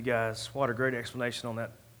You guys, what a great explanation on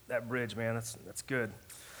that bridge, man. That's good.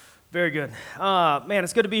 Very good. Man,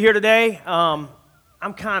 it's good to be here today. I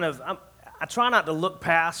try not to look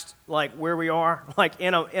past like where we are, like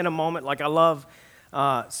in a moment. Like I love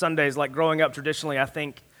Sundays. Like growing up traditionally, I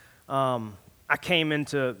think I came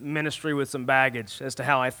into ministry with some baggage as to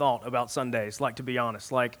how I thought about Sundays. Like to be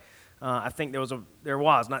honest, I think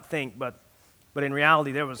but in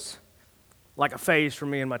reality there was like a phase for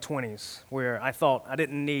me in my 20s where I thought I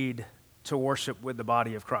didn't need to worship with the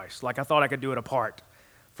body of Christ. Like I thought I could do it apart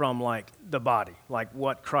from like the body, like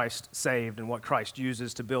what Christ saved and what Christ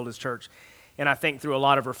uses to build his church. And I think through a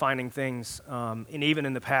lot of refining things, and even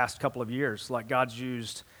in the past couple of years, like God's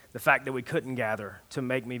used the fact that we couldn't gather to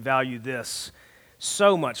make me value this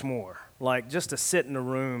so much more. Like just to sit in a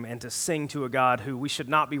room and to sing to a God who we should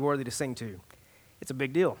not be worthy to sing to. It's a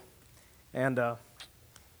big deal. And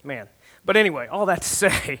man. But anyway, all that to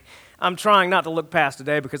say, I'm trying not to look past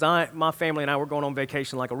today because my family and I, we're going on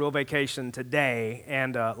vacation, like a real vacation today,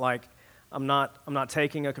 and I'm not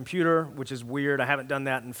taking a computer, which is weird. I haven't done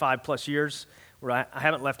that in 5+ years, where I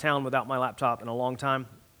haven't left town without my laptop in a long time.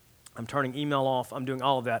 I'm turning email off. I'm doing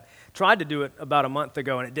all of that. Tried to do it about a month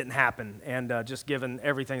ago, and it didn't happen, and just given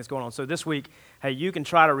everything that's going on. So this week, hey, you can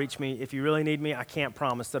try to reach me. If you really need me, I can't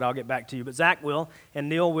promise that I'll get back to you. But Zach will, and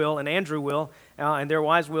Neil will, and Andrew will, and their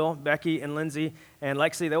wives will, Becky and Lindsay and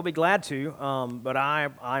Lexi. They'll be glad to, but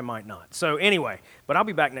I might not. So anyway, but I'll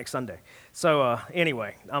be back next Sunday. So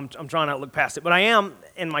anyway, I'm trying not to look past it. But I am,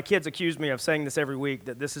 and my kids accuse me of saying this every week,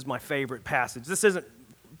 that this is my favorite passage. This isn't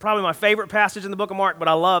probably my favorite passage in the book of Mark, but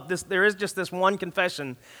I love this. There is just this one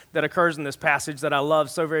confession that occurs in this passage that I love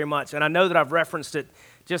so very much, and I know that I've referenced it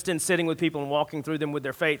just in sitting with people and walking through them with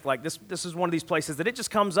their faith. Like this is one of these places that it just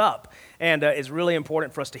comes up, and it's really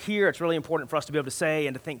important for us to hear. It's really important for us to be able to say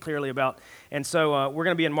and to think clearly about. And so we're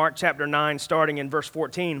going to be in Mark chapter 9, starting in verse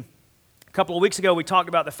 14. A couple of weeks ago, we talked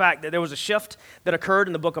about the fact that there was a shift that occurred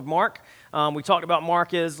in the book of Mark. We talked about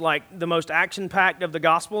Mark is like the most action-packed of the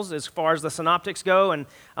Gospels as far as the synoptics go, and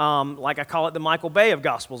like I call it the Michael Bay of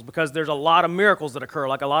Gospels because there's a lot of miracles that occur,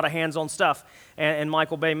 like a lot of hands-on stuff, and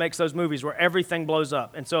Michael Bay makes those movies where everything blows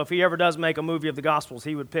up. And so if he ever does make a movie of the Gospels,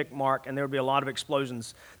 he would pick Mark, and there would be a lot of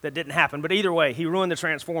explosions that didn't happen. But either way, he ruined the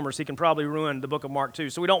Transformers. He can probably ruin the book of Mark too,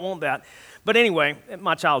 so we don't want that. But anyway,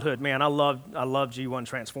 my childhood, man, I loved G1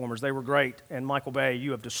 Transformers. They were great. And Michael Bay,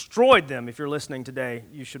 you have destroyed them. If you're listening today,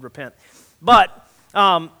 you should repent. But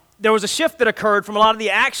there was a shift that occurred from a lot of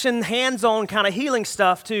the action, hands-on kind of healing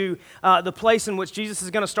stuff to the place in which Jesus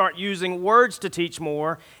is going to start using words to teach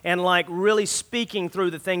more and like really speaking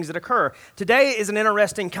through the things that occur. Today is an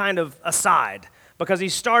interesting kind of aside, because he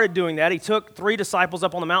started doing that. He took 3 disciples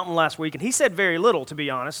up on the mountain last week, and he said very little, to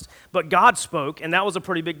be honest, but God spoke, and that was a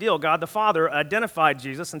pretty big deal. God the Father identified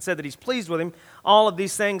Jesus and said that he's pleased with him, all of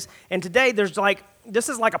these things. And today, this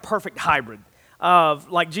is like a perfect hybrid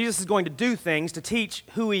of, like, Jesus is going to do things to teach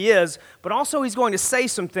who he is, but also he's going to say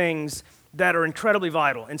some things that are incredibly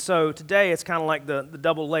vital. And so today, it's kind of like the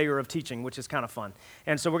double layer of teaching, which is kind of fun.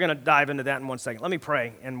 And so we're going to dive into that in one second. Let me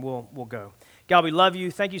pray, and we'll go. God, we love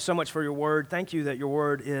you. Thank you so much for your word. Thank you that your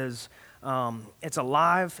word is, it's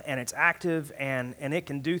alive and it's active and it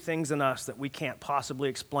can do things in us that we can't possibly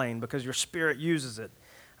explain because your spirit uses it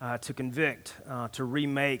to convict, to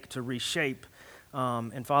remake, to reshape,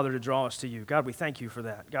 and Father, to draw us to you. God, we thank you for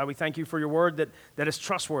that. God, we thank you for your word that is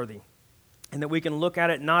trustworthy and that we can look at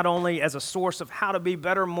it not only as a source of how to be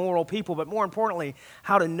better moral people, but more importantly,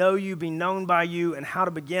 how to know you, be known by you, and how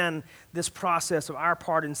to begin this process of our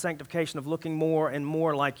part in sanctification of looking more and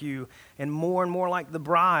more like you and more like the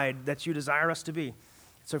bride that you desire us to be.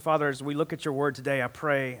 So, Father, as we look at your word today, I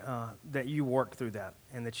pray that you work through that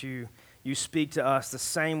and that you speak to us the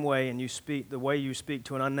same way, and the way you speak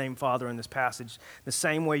to an unnamed father in this passage, the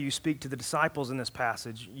same way you speak to the disciples in this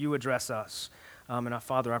passage, you address us. And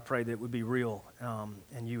Father, I pray that it would be real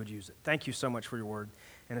and you would use it. Thank you so much for your word.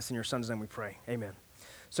 And it's in your son's name we pray. Amen.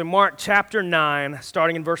 So Mark chapter 9,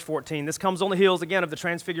 starting in verse 14. This comes on the heels, again, of the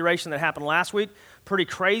transfiguration that happened last week. Pretty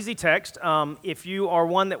crazy text. If you are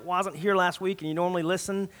one that wasn't here last week and you normally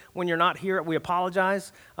listen when you're not here, we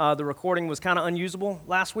apologize. The recording was kind of unusable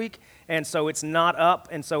last week, and so it's not up.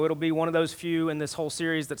 And so it'll be one of those few in this whole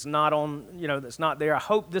series that's not on, that's not there. I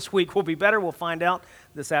hope this week will be better. We'll find out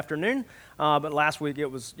this afternoon. But last week it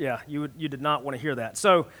was, you did not want to hear that.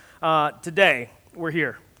 So today we're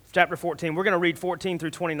here. Chapter 14. We're going to read 14 through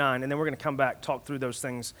 29, and then we're going to come back, talk through those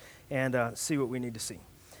things, and see what we need to see.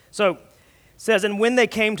 So, it says, and when they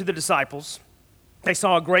came to the disciples, they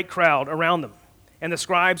saw a great crowd around them, and the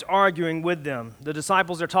scribes arguing with them. The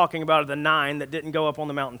disciples they're talking about are the 9 that didn't go up on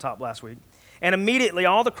the mountaintop last week. And immediately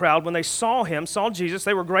all the crowd, when they saw Jesus,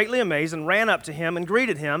 they were greatly amazed and ran up to him and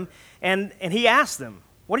greeted him. And he asked them,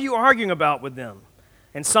 "What are you arguing about with them?"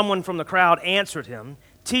 And someone from the crowd answered him,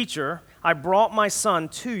 "Teacher, I brought my son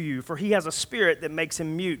to you, for he has a spirit that makes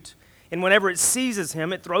him mute. And whenever it seizes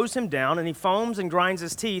him, it throws him down, and he foams and grinds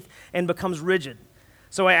his teeth and becomes rigid.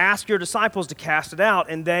 So I asked your disciples to cast it out,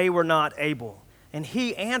 and they were not able." And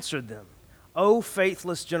he answered them, "O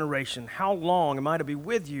faithless generation, how long am I to be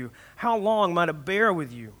with you? How long am I to bear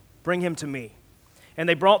with you? Bring him to me." And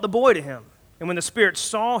they brought the boy to him. And when the spirit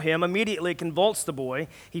saw him, immediately it convulsed the boy.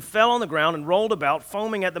 He fell on the ground and rolled about,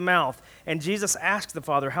 foaming at the mouth. And Jesus asked the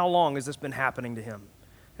father, "How long has this been happening to him?"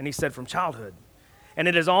 And he said, "From childhood. And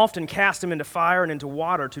it has often cast him into fire and into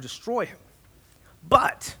water to destroy him.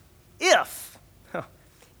 But if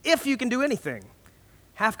you can do anything,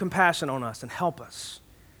 have compassion on us and help us."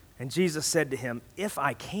 And Jesus said to him, "If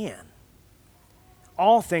I can,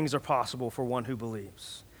 all things are possible for one who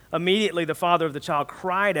believes." Immediately the father of the child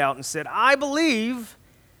cried out and said, "I believe,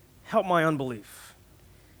 help my unbelief."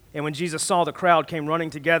 And when Jesus saw the crowd came running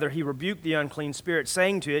together, he rebuked the unclean spirit,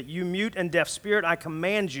 saying to it, "You mute and deaf spirit, I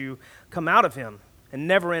command you, come out of him, and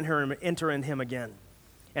never enter in him again."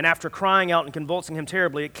 And after crying out and convulsing him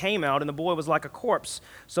terribly, it came out, and the boy was like a corpse.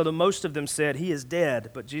 So the most of them said, "He is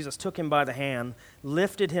dead." But Jesus took him by the hand,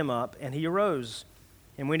 lifted him up, and he arose.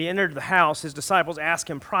 And when he entered the house, his disciples asked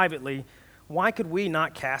him privately, "Why could we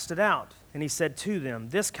not cast it out?" And he said to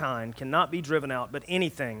them, "This kind cannot be driven out, but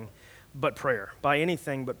anything but prayer." By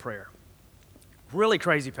anything but prayer. Really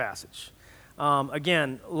crazy passage.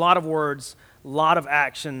 Again, a lot of words, a lot of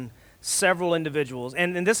action, several individuals.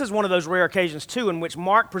 And this is one of those rare occasions, too, in which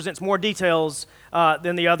Mark presents more details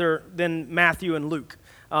than Matthew and Luke.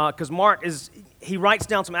 Because Mark he writes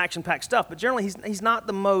down some action-packed stuff, but generally he's not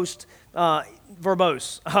the most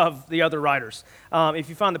verbose of the other writers. If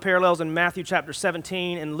you find the parallels in Matthew chapter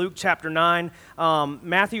 17 and Luke chapter 9,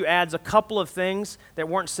 Matthew adds a couple of things that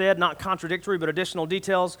weren't said, not contradictory, but additional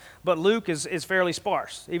details, but Luke is fairly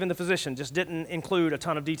sparse. Even the physician just didn't include a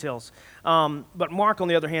ton of details. But Mark, on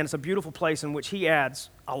the other hand, is a beautiful place in which he adds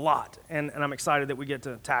a lot, and I'm excited that we get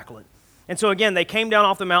to tackle it. And so again, they came down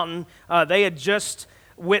off the mountain. They had just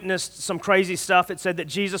witnessed some crazy stuff. It said that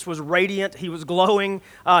Jesus was radiant. He was glowing.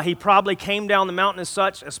 He probably came down the mountain as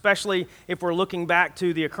such, especially if we're looking back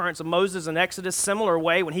to the occurrence of Moses in Exodus. Similar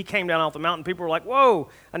way, when he came down off the mountain, people were like, "Whoa,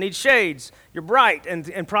 I need shades. You're bright."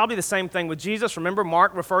 And probably the same thing with Jesus. Remember,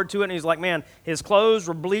 Mark referred to it, and he's like, man, his clothes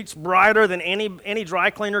were bleached brighter than any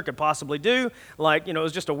dry cleaner could possibly do. Like, it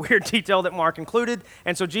was just a weird detail that Mark included.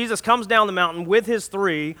 And so Jesus comes down the mountain with his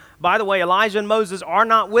three. By the way, Elijah and Moses are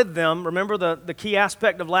not with them. Remember the key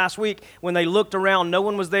aspect of last week when they looked around, no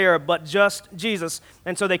one was there but just Jesus.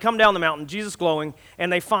 And so they come down the mountain, Jesus glowing,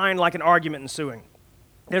 and they find like an argument ensuing.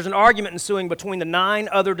 There's an argument ensuing between the 9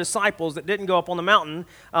 other disciples that didn't go up on the mountain,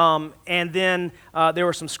 and then there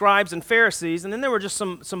were some scribes and Pharisees, and then there were just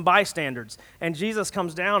some bystanders. And Jesus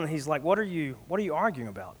comes down and he's like, what are you arguing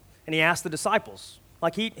about? And he asked the disciples.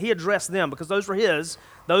 Like he addressed them because those were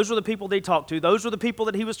the people that he talked to, those were the people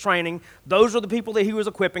that he was training, those were the people that he was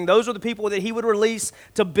equipping, those were the people that he would release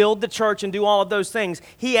to build the church and do all of those things.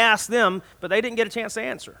 He asked them, but they didn't get a chance to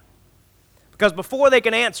answer. Because before they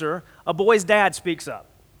can answer, a boy's dad speaks up.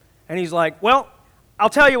 And he's like, "Well, I'll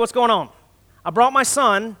tell you what's going on. I brought my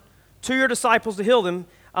son to your disciples to heal them,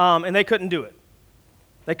 and they couldn't do it.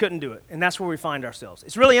 They couldn't do it." And that's where we find ourselves.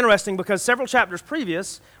 It's really interesting because several chapters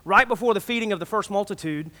previous, right before the feeding of the first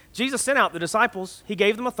multitude, Jesus sent out the disciples. He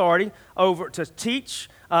gave them authority over to teach,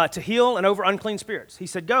 to heal, and over unclean spirits. He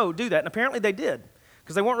said, "Go, do that." And apparently they did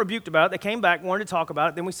because they weren't rebuked about it. They came back, wanted to talk about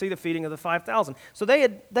it. Then we see the feeding of the 5,000. So they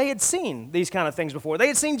had seen these kind of things before. They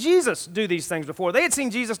had seen Jesus do these things before. They had seen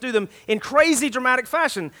Jesus do them in crazy, dramatic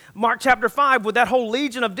fashion. Mark chapter 5, with that whole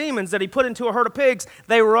legion of demons that he put into a herd of pigs,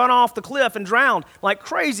 they run off the cliff and drowned. Like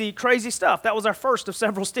crazy, crazy stuff. That was our first of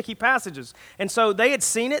several sticky passages. And so they had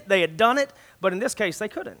seen it, they had done it, but in this case, they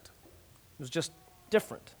couldn't. It was just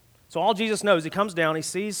different. So all Jesus knows, he comes down, he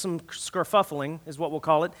sees some skerfuffling, is what we'll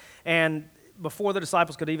call it, and before the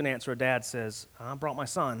disciples could even answer, a dad says, "I brought my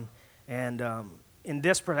son." And in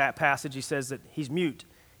this passage, he says that he's mute.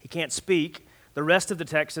 He can't speak. The rest of the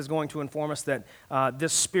text is going to inform us that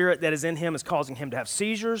this spirit that is in him is causing him to have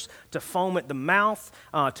seizures, to foam at the mouth,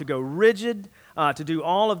 to go rigid, to do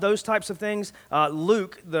all of those types of things.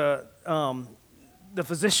 Luke, the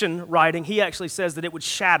physician writing, he actually says that it would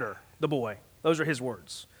shatter the boy. Those are his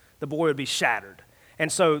words. The boy would be shattered.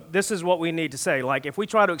 And so this is what we need to say. Like, if we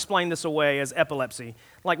try to explain this away as epilepsy,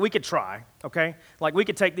 like, we could try, okay? Like, we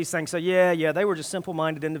could take these things and say, yeah, they were just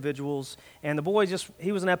simple-minded individuals, and the boy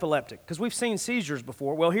he was an epileptic. Because we've seen seizures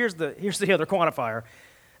before. Well, here's the other quantifier.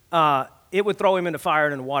 It would throw him into fire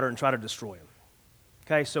and into water and try to destroy him.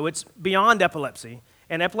 Okay, so it's beyond epilepsy.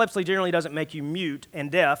 And epilepsy generally doesn't make you mute and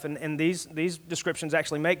deaf, and these descriptions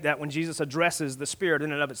actually make that when Jesus addresses the spirit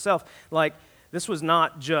in and of itself. Like, this was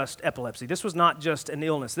not just epilepsy. This was not just an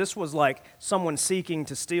illness. This was like someone seeking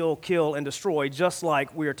to steal, kill, and destroy, just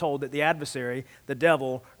like we are told that the adversary, the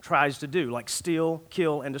devil, tries to do, like steal,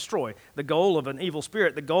 kill, and destroy. The goal of an evil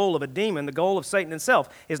spirit, the goal of a demon, the goal of Satan himself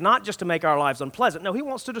is not just to make our lives unpleasant. No, he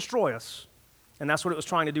wants to destroy us, and that's what it was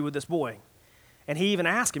trying to do with this boy. And he even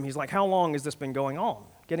asked him, he's like, how long has this been going on?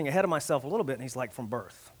 Getting ahead of myself a little bit, and he's like, from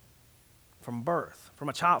birth,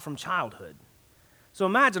 from childhood. So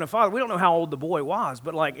imagine a father, we don't know how old the boy was,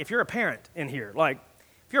 but like if you're a parent in here, like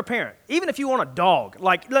if you're a parent, even if you want a dog,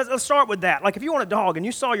 like let's start with that. Like if you want a dog and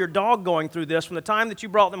you saw your dog going through this from the time that you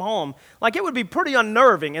brought them home, like it would be pretty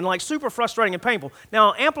unnerving and like super frustrating and painful.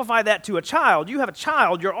 Now amplify that to a child. You have a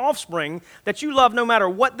child, your offspring, that you love no matter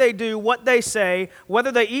what they do, what they say,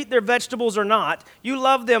 whether they eat their vegetables or not. You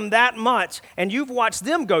love them that much and you've watched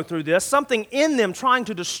them go through this, something in them trying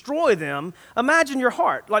to destroy them. Imagine your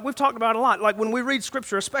heart. Like we've talked about a lot. Like when we read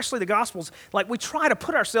Scripture, especially the Gospels, like we try to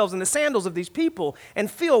put ourselves in the sandals of these people and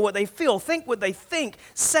feel what they feel, think what they think,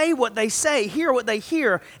 say what they say, hear what they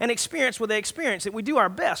hear, and experience what they experience. We do our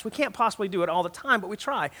best. We can't possibly do it all the time, but we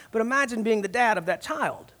try. But imagine being the dad of that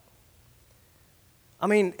child. I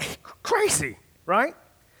mean, crazy, right?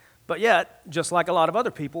 But yet, just like a lot of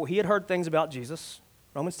other people, he had heard things about Jesus.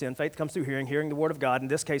 Romans 10, faith comes through hearing the word of God. In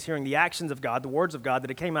this case, hearing the actions of God, the words of God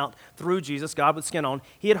that had came out through Jesus, God with skin on.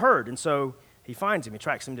 He had heard, and so he finds him. He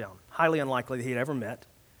tracks him down. Highly unlikely that he had ever met.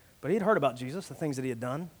 But he had heard about Jesus, the things that he had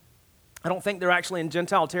done. I don't think they're actually in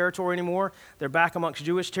Gentile territory anymore. They're back amongst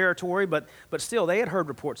Jewish territory, but still, they had heard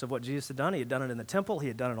reports of what Jesus had done. He had done it in the temple. He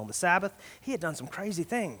had done it on the Sabbath. He had done some crazy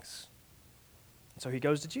things. And so he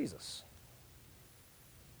goes to Jesus.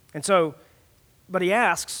 And so, but he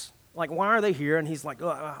asks, like, why are they here? And he's like,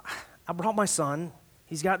 I brought my son.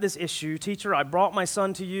 He's got this issue. Teacher, I brought my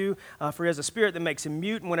son to you, for he has a spirit that makes him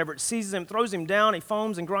mute, and whenever it seizes him, throws him down, he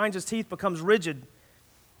foams and grinds his teeth, becomes rigid.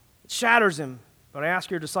 It shatters him. But I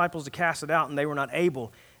asked your disciples to cast it out, and they were not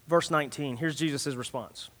able. Verse 19, here's Jesus'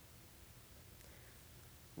 response.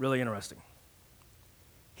 Really interesting.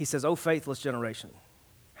 He says, O faithless generation,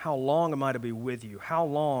 how long am I to be with you? How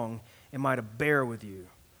long am I to bear with you?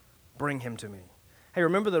 Bring him to me. Hey,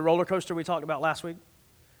 remember the roller coaster we talked about last week?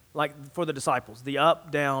 Like for the disciples, the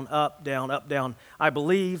up, down, up, down, up, down. I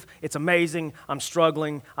believe it's amazing, I'm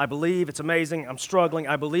struggling. I believe it's amazing, I'm struggling.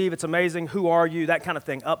 I believe it's amazing, who are you? That kind of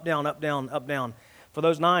thing, up, down, up, down, up, down. For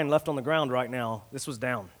those 9 left on the ground right now, this was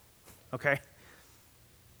down, okay?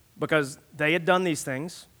 Because they had done these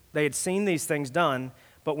things, they had seen these things done,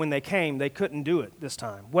 but when they came, they couldn't do it this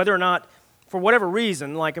time. Whether or not, for whatever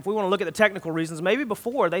reason, like if we want to look at the technical reasons, maybe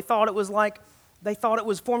before they thought it was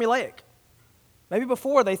formulaic. Maybe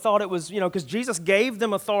before they thought it was, because Jesus gave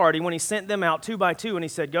them authority when he sent them out 2 by 2, and he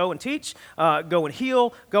said, go and teach, go and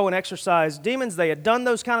heal, go and exorcise demons. They had done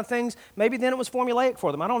those kind of things. Maybe then it was formulaic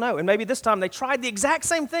for them. I don't know. And maybe this time they tried the exact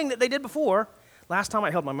same thing that they did before. Last time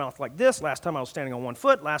I held my mouth like this. Last time I was standing on one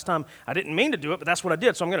foot. Last time I didn't mean to do it, but that's what I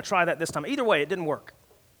did, so I'm going to try that this time. Either way, it didn't work.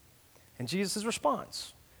 And Jesus'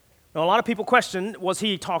 response. Now, a lot of people question, was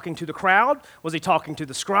he talking to the crowd? Was he talking to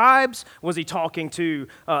the scribes? Was he talking to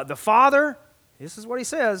the Father? This is what he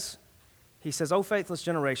says. He says, O faithless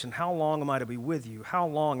generation, how long am I to be with you? How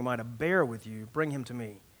long am I to bear with you? Bring him to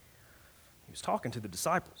me. He was talking to the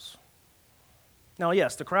disciples. Now,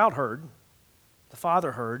 yes, the crowd heard. The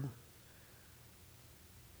Father heard.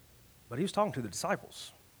 But he was talking to the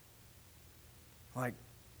disciples. And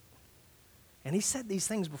he said these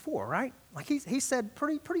things before, right? Like he said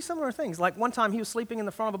pretty similar things. Like one time he was sleeping in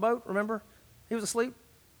the front of a boat, remember? He was asleep.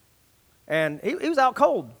 And he was out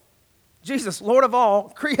cold. Jesus, Lord of all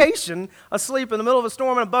creation, asleep in the middle of a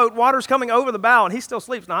storm in a boat, water's coming over the bow, and he still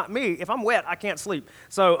sleeps. Not me. If I'm wet, I can't sleep.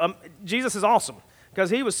 So Jesus is awesome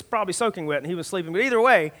because he was probably soaking wet and he was sleeping. But either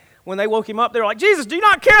way, when they woke him up, they were like, Jesus, do you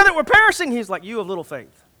not care that we're perishing? He's like, you of little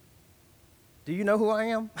faith. Do you know who I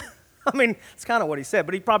am? I mean, it's kind of what he said,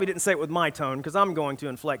 but he probably didn't say it with my tone because I'm going to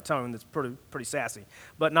inflect tone that's pretty sassy,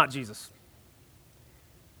 but not Jesus.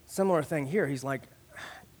 Similar thing here. He's like,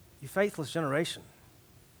 you faithless generation.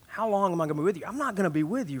 How long am I going to be with you? I'm not going to be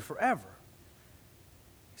with you forever.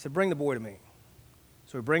 He said, bring the boy to me.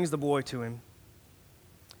 So he brings the boy to him.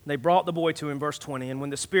 They brought the boy to him, verse 20, and when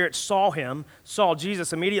the spirit saw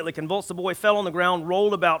Jesus, immediately convulsed the boy, fell on the ground,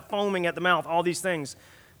 rolled about, foaming at the mouth, all these things.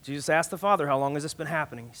 Jesus asked the father, how long has this been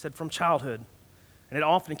happening? He said, from childhood. And it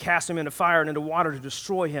often cast him into fire and into water to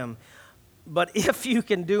destroy him. But if you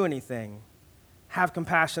can do anything, have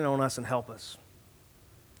compassion on us and help us.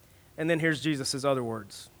 And then here's Jesus' other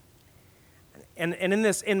words. And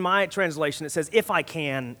in my translation, it says, if I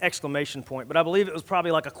can, exclamation point. But I believe it was probably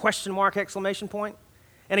like a question mark, exclamation point.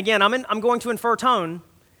 And again, I'm going to infer tone,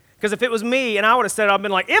 because if it was me and I would have said it, I'd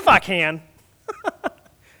been like, if I can.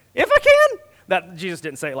 If I can. That Jesus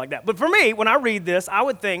didn't say it like that. But for me, when I read this, I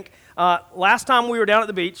would think, last time we were down at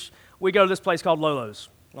the beach, we go to this place called Lolo's.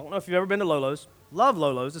 I don't know if you've ever been to Lolo's. Love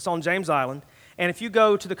Lolo's. It's on James Island. And if you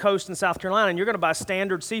go to the coast in South Carolina and you're going to buy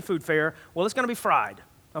standard seafood fare, well, it's going to be fried,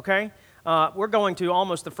 okay? We're going to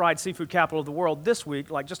almost the fried seafood capital of the world this week,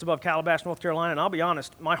 like just above Calabash, North Carolina, and I'll be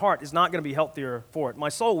honest, my heart is not going to be healthier for it. My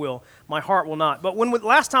soul will, my heart will not. But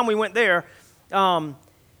last time we went there, my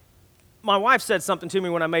wife said something to me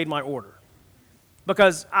when I made my order,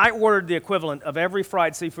 because I ordered the equivalent of every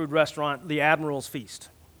fried seafood restaurant, the Admiral's Feast,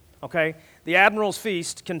 okay? The Admiral's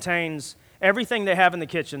Feast contains everything they have in the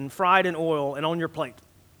kitchen, fried in oil and on your plate.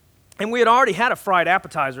 And we had already had a fried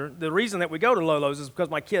appetizer. The reason that we go to Lolo's is because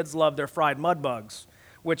my kids love their fried mud bugs,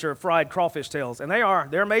 which are fried crawfish tails. And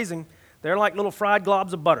they're amazing. They're like little fried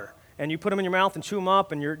globs of butter. And you put them in your mouth and chew them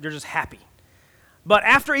up, and you're just happy. But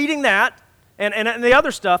after eating that, and the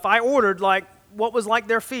other stuff, I ordered like what was like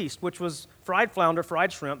their feast, which was fried flounder,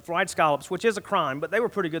 fried shrimp, fried scallops, which is a crime, but they were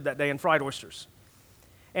pretty good that day, and fried oysters.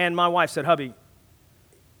 And my wife said, hubby,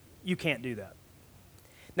 you can't do that.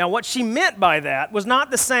 Now, what she meant by that was not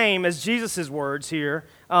the same as Jesus' words here,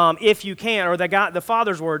 if you can, or the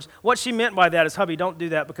Father's words. What she meant by that is, hubby, don't do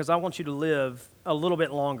that because I want you to live a little bit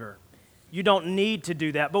longer. You don't need to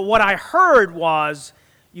do that. But what I heard was,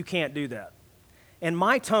 you can't do that. And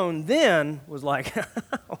my tone then was like,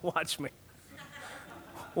 watch me.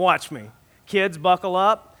 Watch me. Kids, buckle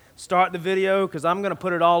up. Start the video because I'm going to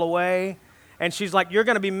put it all away. And she's like, you're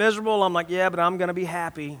going to be miserable. I'm like, yeah, but I'm going to be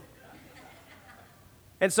happy.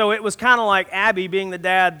 And so it was kind of like Abby being the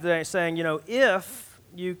dad saying, if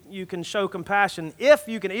you can show compassion, if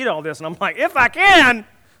you can eat all this. And I'm like, if I can,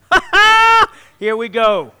 here we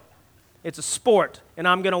go. It's a sport, and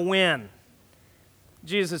I'm going to win.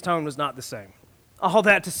 Jesus' tone was not the same. All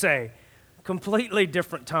that to say, completely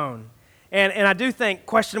different tone. And I do think,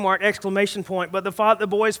 question mark, exclamation point, but the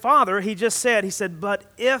boy's father, he said, but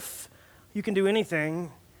if you can do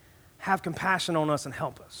anything, have compassion on us and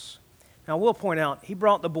help us. Now, we'll point out, he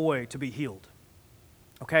brought the boy to be healed,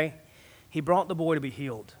 okay? He brought the boy to be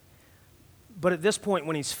healed. But at this point,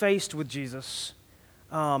 when he's faced with Jesus,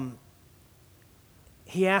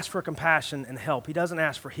 he asks for compassion and help. He doesn't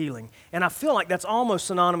ask for healing. And I feel like that's almost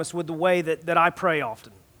synonymous with the way that I pray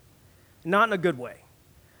often. Not in a good way.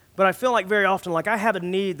 But I feel like very often, like I have a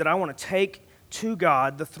need that I want to take to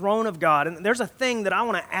God, the throne of God, and there's a thing that I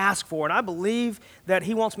want to ask for, and I believe that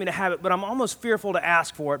he wants me to have it, but I'm almost fearful to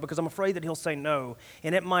ask for it because I'm afraid that he'll say no,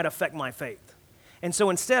 and it might affect my faith. And so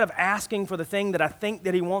instead of asking for the thing that I think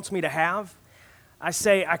that he wants me to have, I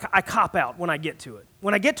say, I cop out when I get to it.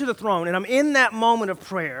 When I get to the throne and I'm in that moment of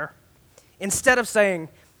prayer, instead of saying,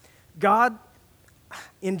 God,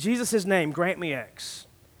 in Jesus' name, grant me X,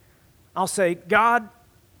 I'll say, God,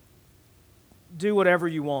 do whatever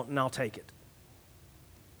you want and I'll take it.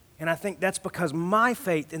 And I think that's because my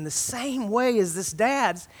faith, in the same way as this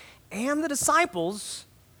dad's and the disciples,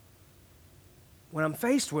 when I'm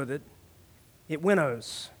faced with it, it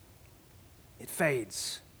winnows. It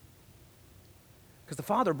fades. Because the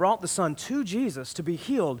Father brought the Son to Jesus to be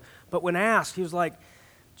healed, but when asked, he was like,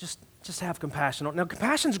 just have compassion. Now,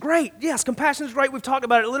 compassion's great. Yes, compassion's great. We've talked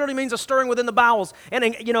about it. It literally means a stirring within the bowels and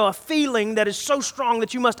a feeling that is so strong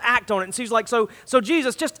that you must act on it. And so he's like, so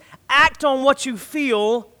Jesus, just act on what you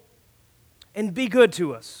feel and be good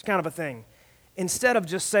to us, kind of a thing. Instead of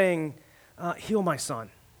just saying, heal my son.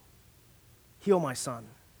 Heal my son.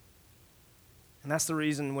 And that's the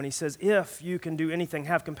reason when he says, if you can do anything,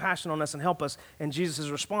 have compassion on us and help us. And Jesus'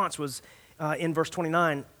 response was in verse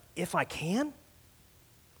 29, if I can?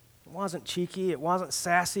 It wasn't cheeky, it wasn't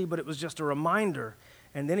sassy, but it was just a reminder.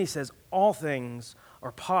 And then he says, all things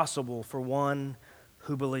are possible for one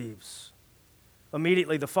who believes.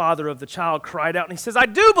 Immediately the father of the child cried out and he says, I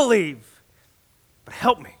do believe. But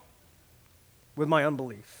help me with my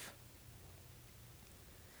unbelief.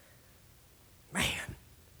 Man,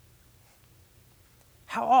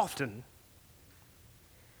 how often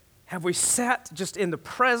have we sat just in the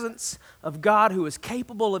presence of God who is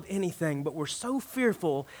capable of anything, but we're so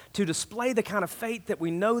fearful to display the kind of faith that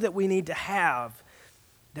we know that we need to have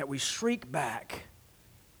that we shriek back.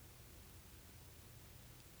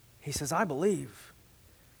 He says, I believe,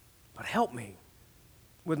 but help me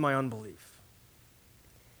with my unbelief.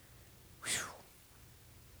 Whew.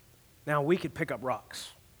 Now, we could pick up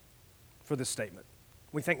rocks for this statement.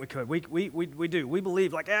 We think we could. We do. We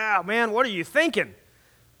believe, like, man, what are you thinking?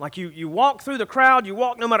 Like you walk through the crowd, you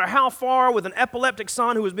walk no matter how far with an epileptic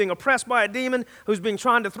son who was being oppressed by a demon, who's being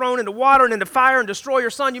trying to thrown into water and into fire and destroy your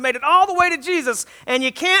son. You made it all the way to Jesus, and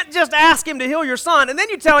you can't just ask him to heal your son. And then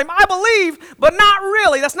you tell him, I believe, but not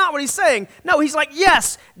really. That's not what he's saying. No, he's like,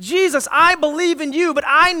 yes, Jesus, I believe in you, but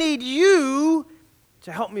I need you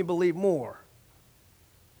to help me believe more.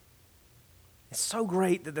 It's so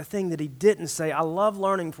great that the thing that he didn't say, I love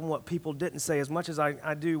learning from what people didn't say as much as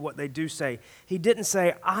I do what they do say. He didn't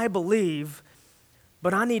say, I believe,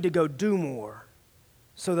 but I need to go do more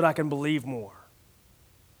so that I can believe more.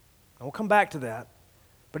 And we'll come back to that.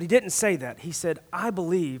 But he didn't say that. He said, I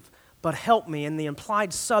believe, but help me. And the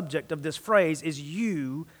implied subject of this phrase is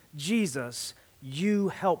you, Jesus, you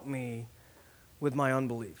help me with my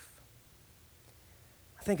unbelief.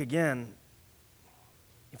 I think, again,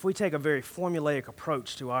 if we take a very formulaic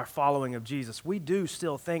approach to our following of Jesus, we do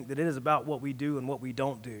still think that it is about what we do and what we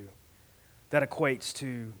don't do that equates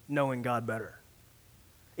to knowing God better.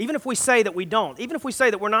 Even if we say that we don't, even if we say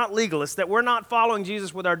that we're not legalists, that we're not following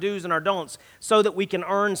Jesus with our do's and our don'ts so that we can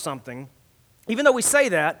earn something, even though we say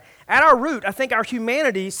that, at our root, I think our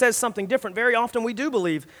humanity says something different. Very often we do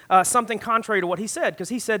believe something contrary to what he said, because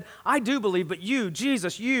he said, I do believe, but you,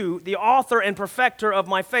 Jesus, you, the author and perfecter of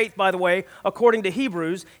my faith, by the way, according to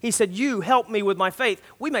Hebrews, he said, you help me with my faith.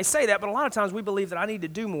 We may say that, but a lot of times we believe that I need to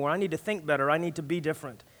do more, I need to think better, I need to be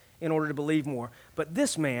different in order to believe more. But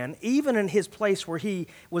this man, even in his place where he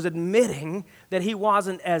was admitting that he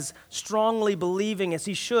wasn't as strongly believing as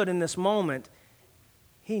he should in this moment,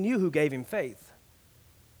 he knew who gave him faith.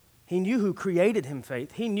 He knew who created him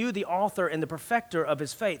faith. He knew the author and the perfecter of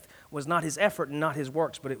his faith was not his effort and not his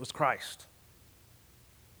works, but it was Christ.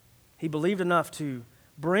 He believed enough to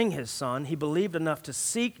bring his son. He believed enough to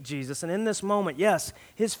seek Jesus. And in this moment, yes,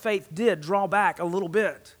 his faith did draw back a little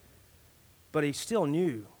bit, but he still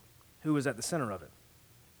knew who was at the center of it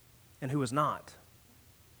and who was not.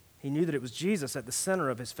 He knew that it was Jesus at the center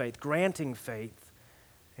of his faith, granting faith,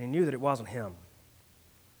 and he knew that it wasn't him.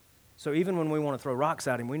 So even when we want to throw rocks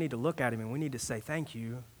at him, we need to look at him and we need to say, thank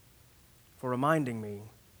you for reminding me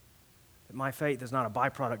that my faith is not a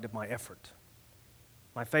byproduct of my effort.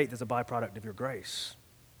 My faith is a byproduct of your grace.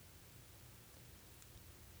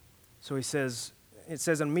 So he says, it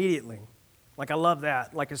says immediately, like I love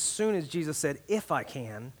that, like as soon as Jesus said, if I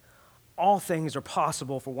can, all things are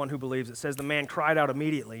possible for one who believes. It says the man cried out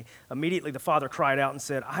immediately. Immediately the father cried out and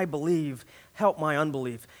said, I believe, help my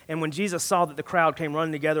unbelief. And when Jesus saw that the crowd came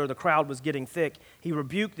running together, or the crowd was getting thick, he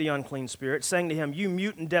rebuked the unclean spirit, saying to him, you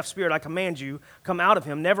mute and deaf spirit, I command you, come out of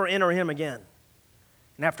him, never enter him again.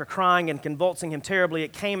 And after crying and convulsing him terribly,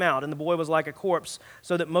 it came out, and the boy was like a corpse,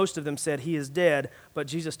 so that most of them said, he is dead. But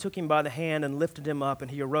Jesus took him by the hand and lifted him up,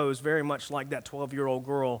 and he arose, very much like that 12-year-old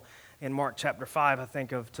girl in Mark chapter 5, I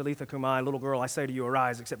think, of Talitha Kumai, little girl, I say to you,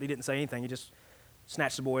 arise, except he didn't say anything. He just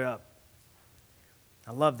snatched the boy up.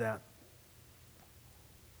 I love that.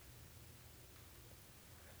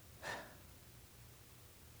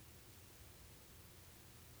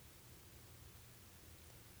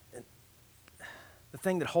 And the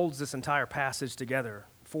thing that holds this entire passage together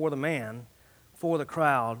for the man, for the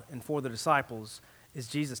crowd, and for the disciples is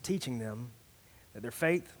Jesus teaching them that their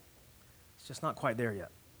faith is just not quite there yet.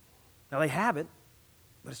 Now, they have it,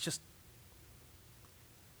 but it's just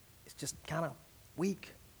kind of weak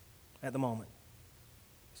at the moment.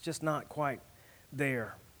 It's just not quite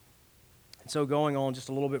there. And so going on just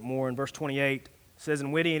a little bit more in verse 28, it says,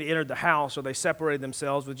 and when he had entered the house, or they separated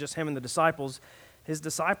themselves with just him and the disciples, his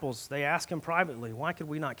disciples, they asked him privately, why could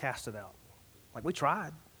we not cast it out? Like, we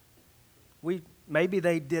tried. Maybe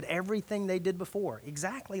they did everything they did before,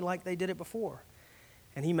 exactly like they did it before.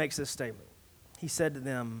 And he makes this statement. He said to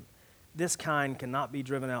them, this kind cannot be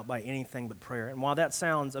driven out by anything but prayer. And while that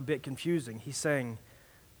sounds a bit confusing, he's saying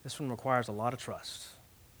this one requires a lot of trust,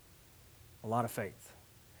 a lot of faith.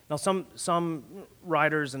 Now, some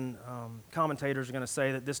writers and commentators are going to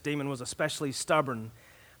say that this demon was especially stubborn,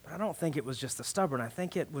 but I don't think it was just the stubborn. I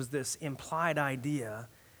think it was this implied idea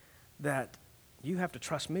that you have to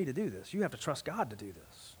trust me to do this. You have to trust God to do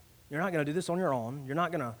this. You're not going to do this on your own. You're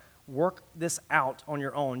not going to work this out on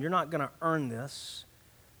your own. You're not going to earn this.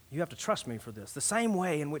 You have to trust me for this. The same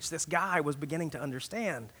way in which this guy was beginning to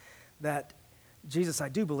understand that, Jesus, I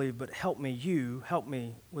do believe, but help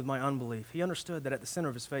me with my unbelief. He understood that at the center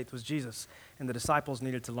of his faith was Jesus, and the disciples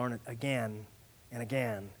needed to learn it again and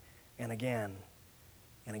again and again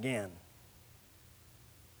and again.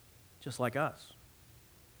 Just like us.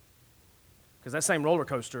 Because that same roller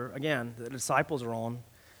coaster, again, the disciples are on,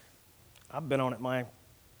 I've been on it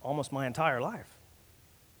almost my entire life.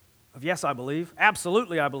 Of yes, I believe,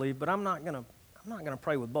 absolutely I believe, but I'm not gonna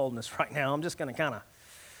pray with boldness right now. I'm just gonna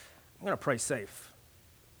I'm gonna pray safe,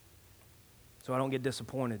 so I don't get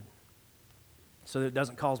disappointed, so that it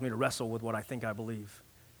doesn't cause me to wrestle with what I think I believe.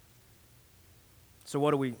 So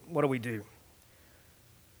what do we do?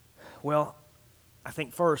 Well, I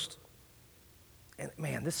think first, and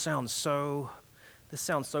man, this sounds so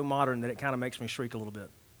modern that it kind of makes me shriek a little bit.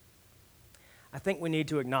 I think we need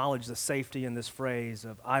to acknowledge the safety in this phrase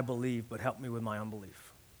of I believe, but help me with my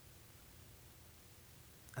unbelief.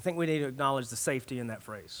 I think we need to acknowledge the safety in that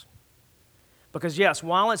phrase. Because yes,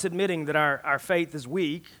 while it's admitting that our faith is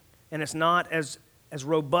weak and it's not as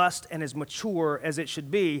robust and as mature as it should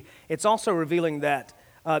be, it's also revealing that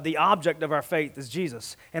the object of our faith is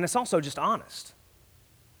Jesus. And it's also just honest.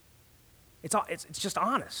 It's just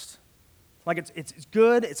honest. Like it's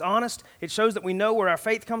good, it's honest. It shows that we know where our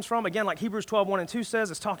faith comes from. Again, like Hebrews 12:1-2 says,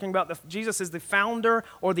 it's talking about Jesus is the founder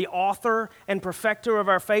or the author and perfecter of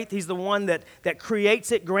our faith. He's the one that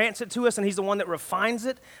creates it, grants it to us, and he's the one that refines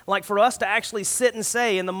it. Like for us to actually sit and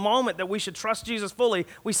say in the moment that we should trust Jesus fully,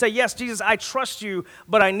 we say, yes, Jesus, I trust you,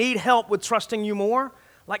 but I need help with trusting you more.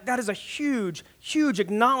 Like that is a huge, huge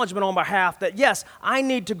acknowledgement on behalf that, yes, I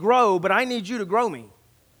need to grow, but I need you to grow me.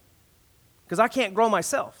 Because I can't grow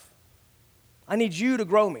myself. I need you to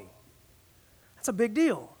grow me. That's a big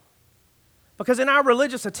deal. Because in our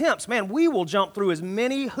religious attempts, man, we will jump through as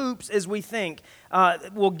many hoops as we think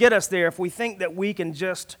will get us there if we think that we can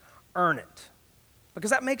just earn it.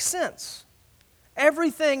 Because that makes sense.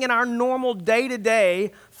 Everything in our normal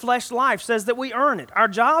day-to-day flesh life says that we earn it. Our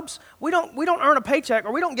jobs, we don't earn a paycheck,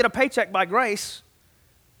 or we don't get a paycheck by grace.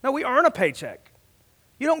 No, we earn a paycheck.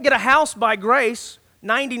 You don't get a house by grace.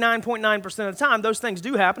 99.9% of the time, those things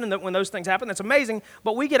do happen, and when those things happen, that's amazing,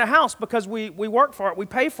 but we get a house because we work for it, we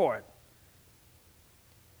pay for it.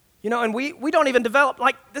 You know, and we don't even develop,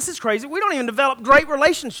 like, this is crazy, we don't even develop great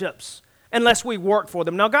relationships unless we work for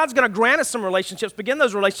them. Now, God's going to grant us some relationships, begin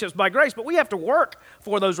those relationships by grace, but we have to work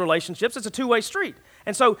for those relationships. It's a two-way street.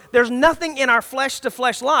 And so there's nothing in our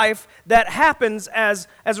flesh-to-flesh life that happens as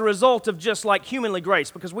a result of just like humanly grace,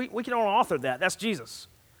 because we can only author that. That's Jesus.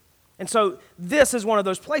 And so this is one of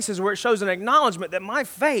those places where it shows an acknowledgement that my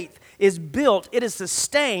faith is built, it is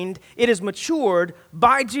sustained, it is matured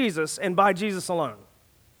by Jesus and by Jesus alone.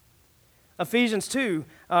 Ephesians 2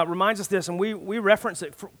 reminds us this, and we reference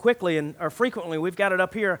it quickly or frequently. We've got it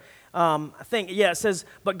up here. It says,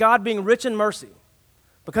 but God being rich in mercy,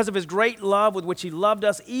 because of his great love with which he loved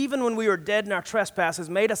us, even when we were dead in our trespasses,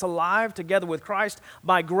 made us alive together with Christ.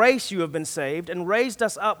 By grace you have been saved, and raised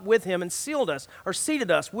us up with him, and sealed us, or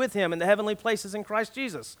seated us with him in the heavenly places in Christ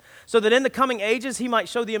Jesus, so that in the coming ages he might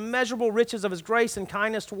show the immeasurable riches of his grace and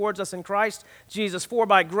kindness towards us in Christ Jesus. For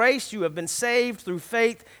by grace you have been saved through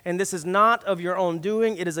faith, and this is not of your own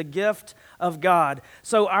doing, it is a gift of God.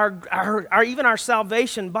 So even our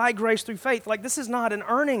salvation by grace through faith, like this is not an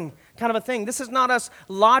earning kind of a thing. This is not us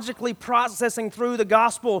logically processing through the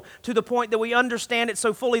gospel to the point that we understand it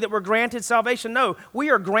so fully that we're granted salvation. No, we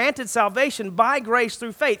are granted salvation by grace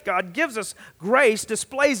through faith. God gives us grace,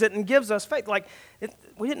 displays it, and gives us faith.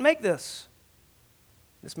 We didn't make this.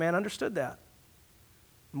 This man understood that.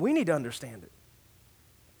 We need to understand it.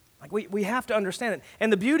 We have to understand it.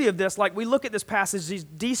 And the beauty of this, we look at this passage, he's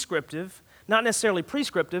descriptive, not necessarily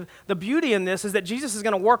prescriptive. The beauty in this is that Jesus is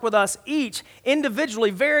going to work with us each individually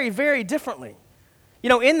very, very differently. You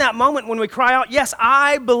know, in that moment when we cry out, yes,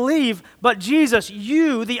 I believe, but Jesus,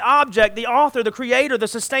 you, the object, the author, the creator, the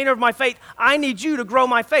sustainer of my faith, I need you to grow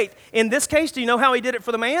my faith. In this case, do you know how he did it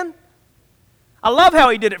for the man? I love how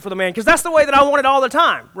he did it for the man, because that's the way that I want it all the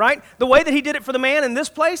time, right? The way that he did it for the man in this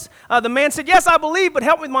place, the man said, yes, I believe, but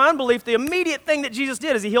help with my unbelief. The immediate thing that Jesus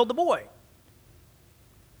did is he healed the boy.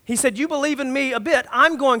 He said, you believe in me a bit,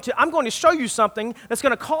 I'm going to show you something that's going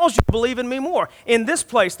to cause you to believe in me more. In this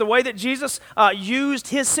place, the way that Jesus used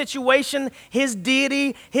his situation, his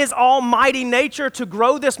deity, his almighty nature to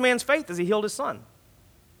grow this man's faith is he healed his son.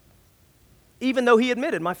 Even though he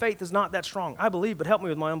admitted, my faith is not that strong. I believe, but help me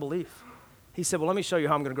with my unbelief. He said, well, let me show you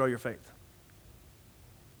how I'm going to grow your faith.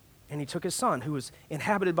 And he took his son, who was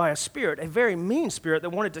inhabited by a spirit, a very mean spirit that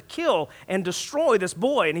wanted to kill and destroy this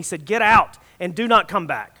boy. And he said, get out and do not come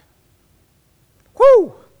back.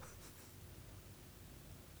 Whoo!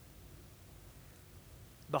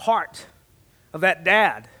 The heart of that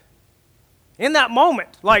dad, in that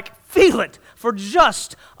moment, feel it for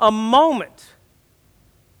just a moment.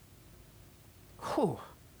 Whew.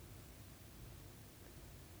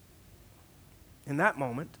 In that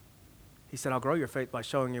moment, he said, I'll grow your faith by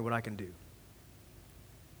showing you what I can do.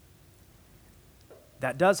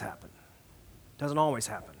 That does happen. Doesn't always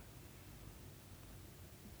happen.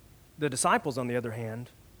 The disciples, on the other hand,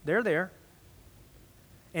 they're there.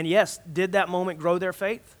 And yes, did that moment grow their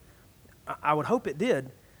faith? I would hope it did,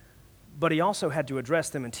 but he also had to address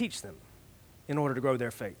them and teach them in order to grow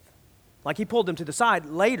their faith. Like he pulled them to the side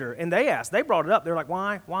later, and they asked, they brought it up. They're like,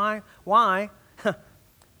 why?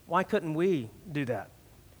 Why couldn't we do that?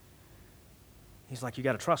 He's like, you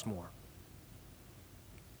got to trust more.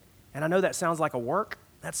 And I know that sounds like a work.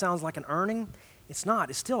 That sounds like an earning. It's not.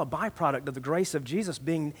 It's still a byproduct of the grace of Jesus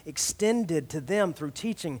being extended to them through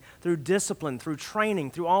teaching, through discipline, through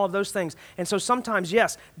training, through all of those things. And so sometimes,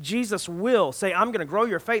 yes, Jesus will say, I'm going to grow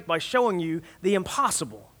your faith by showing you the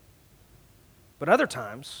impossible. But other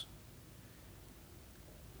times,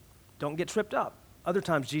 don't get tripped up. Other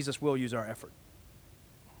times, Jesus will use our effort.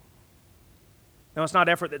 Now, it's not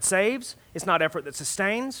effort that saves. It's not effort that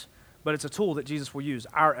sustains, but it's a tool that Jesus will use,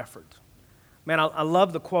 our effort. Man, I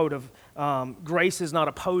love the quote of grace is not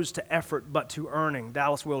opposed to effort, but to earning.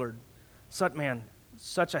 Dallas Willard.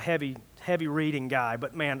 Such a heavy reading guy,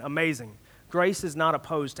 but man, amazing. Grace is not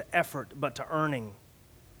opposed to effort, but to earning.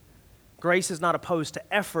 Grace is not opposed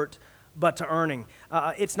to effort, but to earning.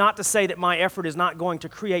 It's not to say that my effort is not going to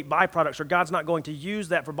create byproducts or God's not going to use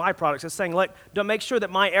that for byproducts. It's saying, don't make sure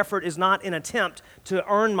that my effort is not an attempt to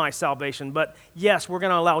earn my salvation. But yes, we're going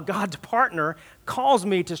to allow God to partner, calls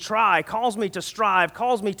me to try, calls me to strive,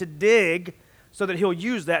 calls me to dig so that he'll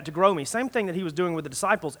use that to grow me. Same thing that he was doing with the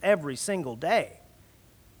disciples every single day.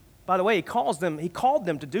 By the way, he called them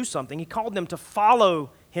to do something. He called them to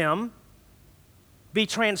follow him, be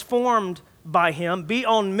transformed by him, be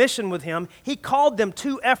on mission with him. He called them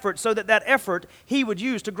to effort so that effort he would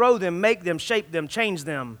use to grow them, make them, shape them, change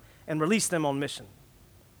them, and release them on mission.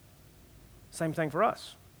 Same thing for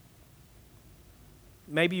us.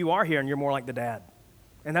 Maybe you are here and you're more like the dad,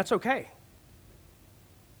 and that's okay.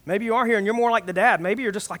 Maybe you are here and you're more like the dad. Maybe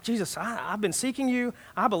you're just like, Jesus, I've been seeking you.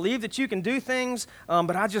 I believe that you can do things,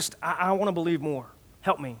 but I want to believe more.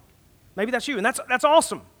 Help me. Maybe that's you, and that's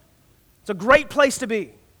awesome. It's a great place to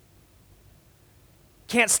be.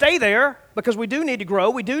 Can't stay there because we do need to grow.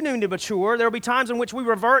 We do need to mature. There will be times in which we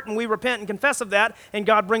revert and we repent and confess of that, and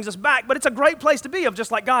God brings us back. But it's a great place to be of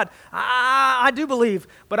just like, God, I do believe,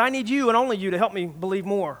 but I need you and only you to help me believe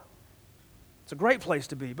more. It's a great place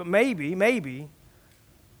to be. But maybe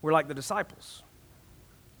we're like the disciples.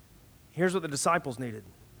 Here's what the disciples needed.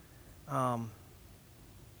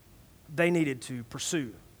 They needed to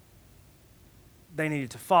pursue. They needed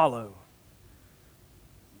to follow.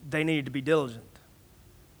 They needed to be diligent.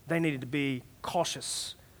 They needed to be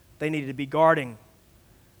cautious. They needed to be guarding.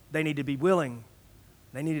 They needed to be willing.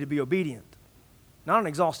 They needed to be obedient. Not an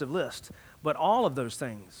exhaustive list, but all of those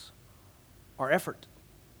things are effort.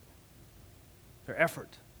 They're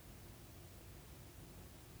effort.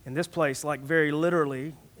 In this place, like very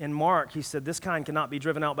literally, in Mark, he said, this kind cannot be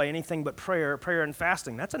driven out by anything but prayer and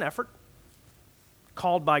fasting. That's an effort.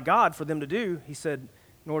 Called by God for them to do. He said,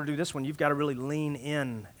 in order to do this one, you've got to really lean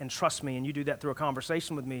in and trust me, and you do that through a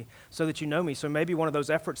conversation with me so that you know me. So maybe one of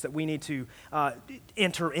those efforts that we need to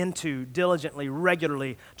enter into diligently,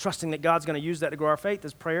 regularly, trusting that God's going to use that to grow our faith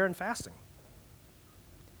is prayer and fasting.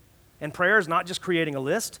 And prayer is not just creating a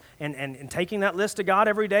list and taking that list to God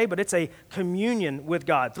every day, but it's a communion with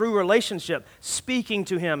God through relationship, speaking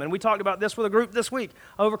to him. And we talked about this with a group this week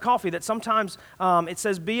over coffee, that sometimes it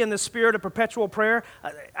says be in the spirit of perpetual prayer.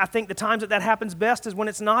 I think the times that happens best is when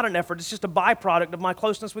it's not an effort. It's just a byproduct of my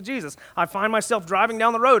closeness with Jesus. I find myself driving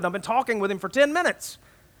down the road and I've been talking with him for 10 minutes.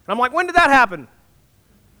 And I'm like, when did that happen?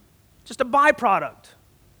 Just a byproduct.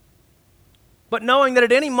 But knowing that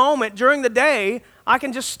at any moment during the day, I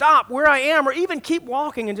can just stop where I am or even keep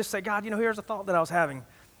walking and just say, God, here's a thought that I was having,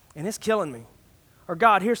 and it's killing me. Or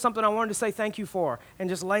God, here's something I wanted to say thank you for, and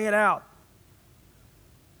just lay it out.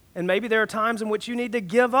 And maybe there are times in which you need to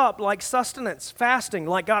give up, like sustenance, fasting,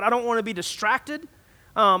 like, God, I don't want to be distracted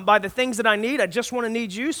by the things that I need. I just want to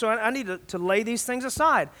need you, so I need to lay these things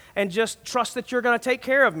aside and just trust that you're going to take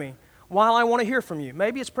care of me while I want to hear from you.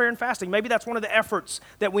 Maybe it's prayer and fasting. Maybe that's one of the efforts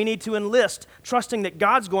that we need to enlist, trusting that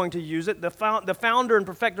God's going to use it, the founder and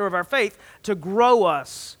perfecter of our faith, to grow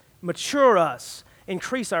us, mature us,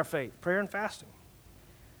 increase our faith. Prayer and fasting.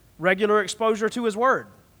 Regular exposure to his word.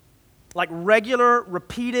 Like regular,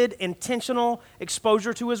 repeated, intentional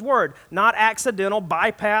exposure to his word. Not accidental,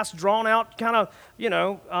 bypass, drawn out kind of,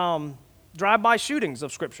 drive-by shootings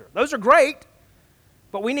of Scripture. Those are great.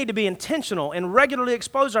 But we need to be intentional and regularly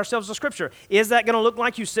expose ourselves to Scripture. Is that going to look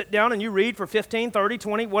like you sit down and you read for 15, 30,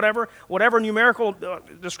 20, whatever numerical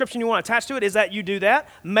description you want to attach to it? Is that you do that?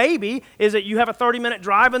 Maybe. Is it you have a 30-minute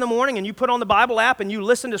drive in the morning and you put on the Bible app and you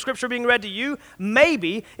listen to Scripture being read to you?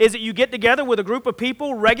 Maybe. Is it you get together with a group of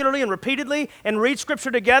people regularly and repeatedly and read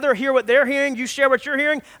Scripture together, hear what they're hearing, you share what you're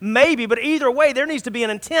hearing? Maybe. But either way, there needs to be an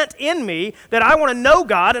intent in me that I want to know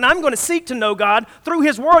God, and I'm going to seek to know God through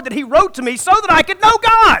His Word that He wrote to me so that I could know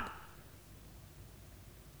God.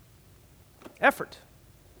 Effort.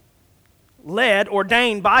 Led,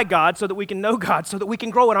 ordained by God so that we can know God, so that we can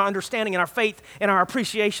grow in our understanding and our faith and our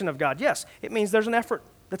appreciation of God. Yes, it means there's an effort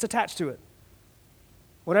that's attached to it.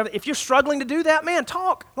 Whatever. If you're struggling to do that, man,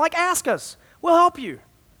 talk. Ask us. We'll help you.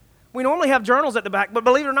 We normally have journals at the back, but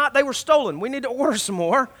believe it or not, they were stolen. We need to order some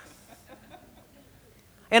more.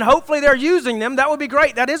 And hopefully they're using them. That would be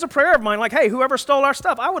great. That is a prayer of mine. Hey, whoever stole our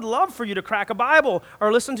stuff, I would love for you to crack a Bible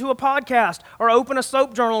or listen to a podcast or open a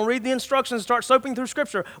soap journal and read the instructions and start soaping through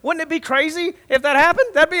Scripture. Wouldn't it be crazy if that happened?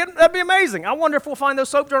 That'd be amazing. I wonder if we'll find those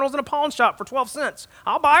soap journals in a pawn shop for 12 cents.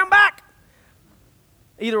 I'll buy them back.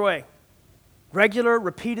 Either way, regular,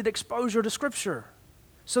 repeated exposure to Scripture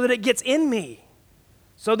so that it gets in me,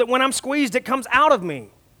 so that when I'm squeezed, it comes out of me.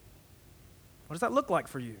 What does that look like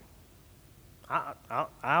for you?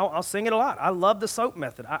 I'll sing it a lot. I love the soap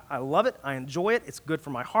method. I love it. I enjoy it. It's good for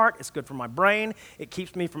my heart. It's good for my brain. It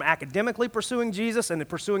keeps me from academically pursuing Jesus and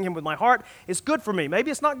pursuing Him with my heart. It's good for me. Maybe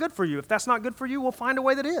it's not good for you. If that's not good for you, we'll find a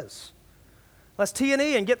way that is. Let's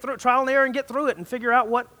T&E and get through trial and error and get through it and figure out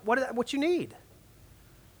what you need.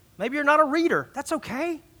 Maybe you're not a reader. That's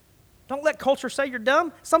okay. Don't let culture say you're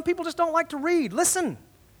dumb. Some people just don't like to read. Listen.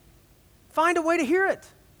 Find a way to hear it.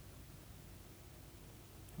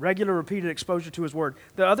 Regular, repeated exposure to His Word.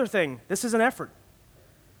 The other thing, this is an effort.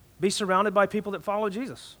 Be surrounded by people that follow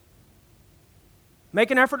Jesus. Make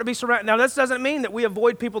an effort to be surrounded. Now, this doesn't mean that we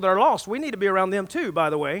avoid people that are lost. We need to be around them too, by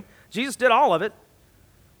the way. Jesus did all of it.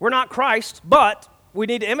 We're not Christ, but we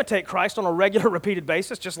need to imitate Christ on a regular, repeated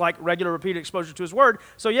basis, just like regular, repeated exposure to His Word.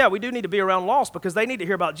 So yeah, we do need to be around lost because they need to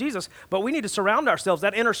hear about Jesus, but we need to surround ourselves,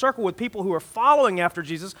 that inner circle, with people who are following after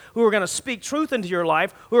Jesus, who are going to speak truth into your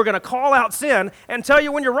life, who are going to call out sin and tell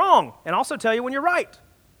you when you're wrong, and also tell you when you're right.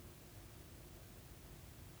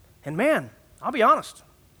 And man, I'll be honest,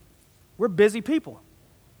 we're busy people.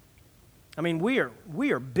 I mean, we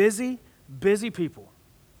are busy people.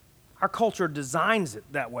 Our culture designs it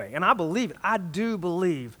that way, and I believe it. I do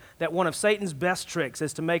believe that one of Satan's best tricks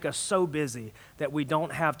is to make us so busy that we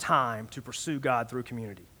don't have time to pursue God through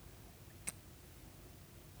community.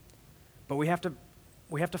 But we have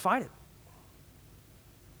to fight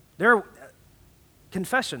it.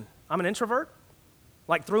 Confession, I'm an introvert.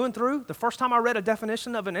 Through and through, the first time I read a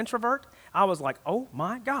definition of an introvert, I was like, oh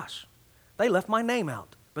my gosh, they left my name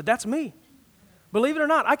out, but that's me. Believe it or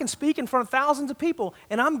not, I can speak in front of thousands of people,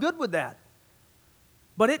 and I'm good with that.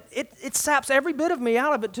 But it saps every bit of me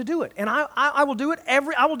out of it to do it. And I will do it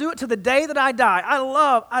I will do it to the day that I die. I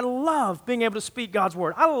love being able to speak God's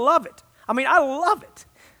Word. I love it. I mean, I love it.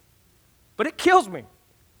 But it kills me.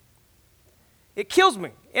 It kills me.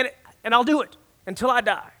 And I'll do it until I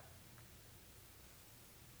die.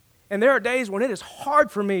 And there are days when it is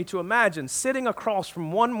hard for me to imagine sitting across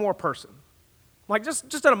from one more person.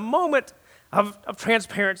 Just at a moment of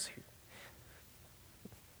transparency.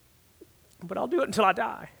 But I'll do it until I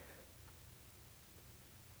die.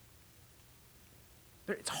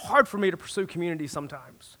 It's hard for me to pursue community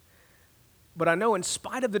sometimes. But I know in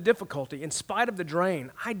spite of the difficulty, in spite of the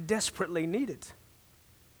drain, I desperately need it.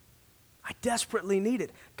 I desperately need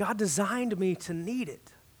it. God designed me to need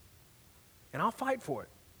it. And I'll fight for it.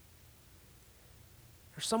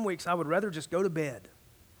 There's some weeks I would rather just go to bed.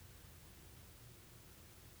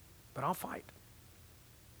 But I'll fight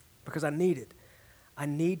because I need it. I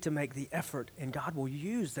need to make the effort, and God will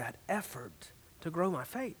use that effort to grow my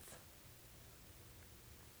faith.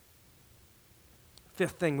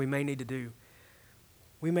 Fifth thing we may need to do,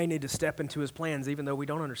 we may need to step into His plans even though we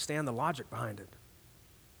don't understand the logic behind it.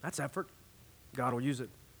 That's effort. God will use it.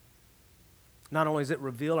 Not only does it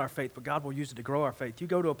reveal our faith, but God will use it to grow our faith. You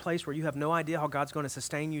go to a place where you have no idea how God's going to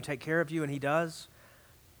sustain you, take care of you, and He does.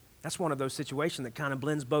 That's one of those situations that kind of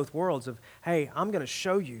blends both worlds of, hey, I'm going to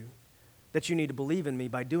show you that you need to believe in me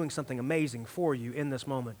by doing something amazing for you in this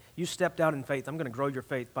moment. You stepped out in faith. I'm going to grow your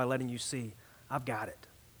faith by letting you see, I've got it.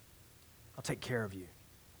 I'll take care of you.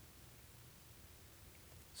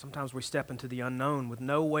 Sometimes we step into the unknown with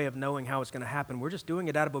no way of knowing how it's going to happen. We're just doing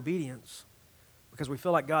it out of obedience because we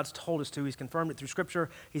feel like God's told us to. He's confirmed it through Scripture.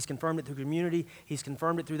 He's confirmed it through community. He's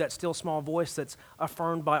confirmed it through that still small voice that's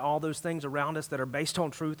affirmed by all those things around us that are based on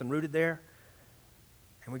truth and rooted there.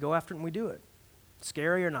 And we go after it and we do it.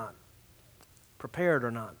 Scary or not, prepared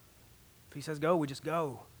or not. If he says go, we just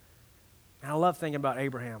go. And I love thinking about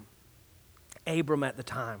Abraham. Abram at the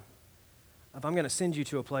time. If I'm going to send you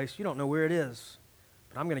to a place, you don't know where it is,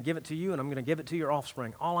 but I'm going to give it to you and I'm going to give it to your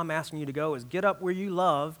offspring. All I'm asking you to go is get up where you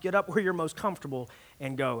love, get up where you're most comfortable,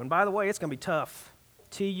 and go. And by the way, it's going to be tough.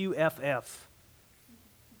 Tuff.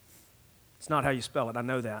 It's not how you spell it. I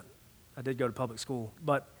know that. I did go to public school,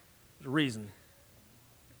 but there's a reason.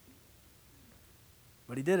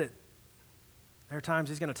 But he did it. There are times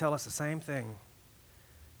he's going to tell us the same thing.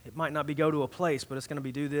 It might not be go to a place, but it's going to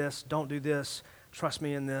be do this, don't do this, trust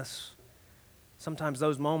me in this. Sometimes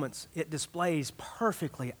those moments, it displays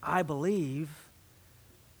perfectly, I believe,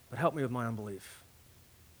 but help me with my unbelief.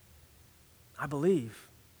 I believe,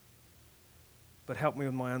 but help me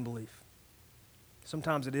with my unbelief.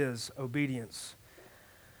 Sometimes it is obedience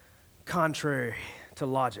contrary to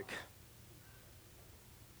logic.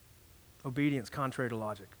 Obedience contrary to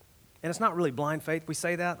logic. And it's not really blind faith. We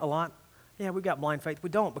say that a lot. Yeah, we've got blind faith. We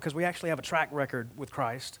don't, because we actually have a track record with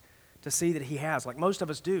Christ to see that he has, like most of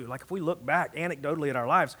us do. Like if we look back anecdotally at our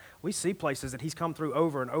lives, we see places that he's come through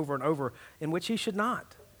over and over and over in which he should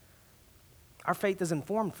not. Our faith is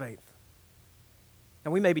informed faith.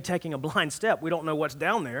 And we may be taking a blind step. We don't know what's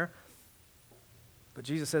down there. But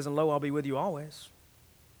Jesus says, and lo, I'll be with you always,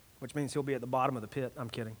 which means he'll be at the bottom of the pit. I'm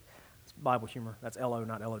kidding. It's Bible humor. That's L-O,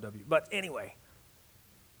 not L-O-W. But anyway,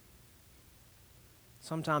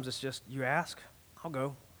 sometimes it's just you ask, I'll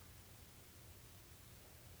go.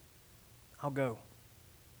 I'll go.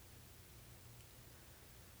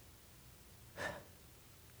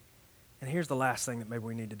 And here's the last thing that maybe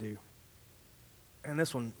we need to do. And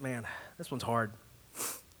this one, man, this one's hard.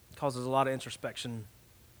 It causes a lot of introspection.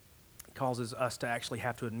 It causes us to actually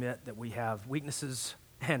have to admit that we have weaknesses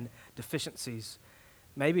and deficiencies.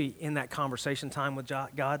 Maybe in that conversation time with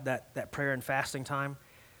God, that prayer and fasting time,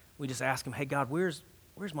 we just ask him, hey, God, where's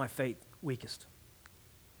my faith weakest?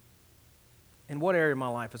 In what area of my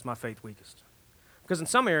life is my faith weakest? Because in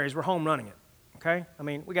some areas, we're home running it, okay? I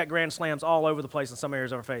mean, we got grand slams all over the place in some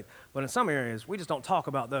areas of our faith, but in some areas, we just don't talk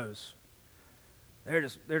about those. They're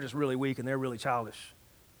just really weak and they're really childish,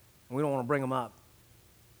 and we don't want to bring them up.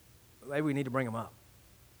 But maybe we need to bring them up.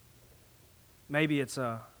 Maybe it's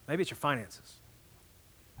your finances,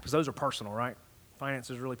 because those are personal, right?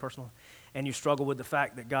 Finances are really personal, and you struggle with the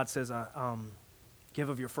fact that God says, give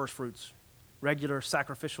of your first fruits, regular,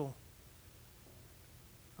 sacrificial.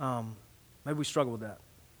 Maybe we struggle with that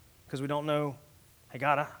because we don't know, hey,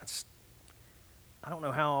 God, I don't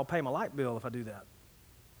know how I'll pay my light bill if I do that.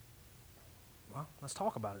 Well, let's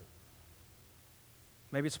talk about it.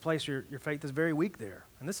 Maybe it's a place your faith is very weak there.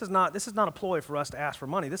 And this is not a ploy for us to ask for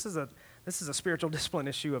money. This is a spiritual discipline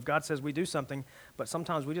issue of God says we do something, but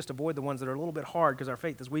sometimes we just avoid the ones that are a little bit hard because our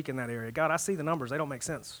faith is weak in that area. God, I see the numbers. They don't make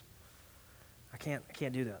sense. I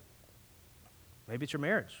can't do that. Maybe it's your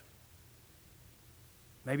marriage.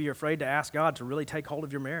 Maybe you're afraid to ask God to really take hold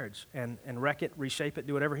of your marriage and wreck it, reshape it,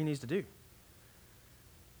 do whatever he needs to do.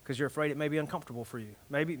 Because you're afraid it may be uncomfortable for you.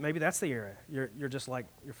 Maybe that's the area. You're just like,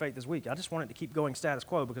 your faith is weak. I just want it to keep going status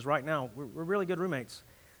quo because right now we're really good roommates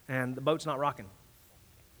and the boat's not rocking.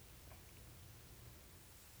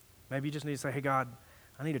 Maybe you just need to say, hey, God,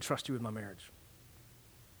 I need to trust you with my marriage.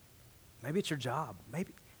 Maybe it's your job.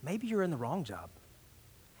 Maybe you're in the wrong job.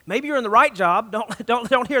 Maybe you're in the right job.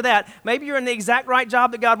 Don't hear that. Maybe you're in the exact right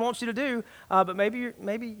job that God wants you to do, but maybe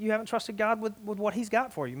you haven't trusted God with what he's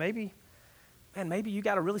got for you. Maybe you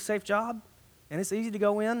got a really safe job, and it's easy to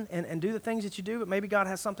go in and do the things that you do, but maybe God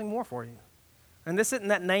has something more for you. And this isn't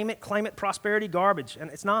that name it, claim it, prosperity garbage, and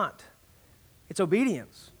it's not. It's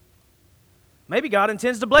obedience. Maybe God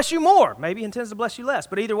intends to bless you more. Maybe he intends to bless you less,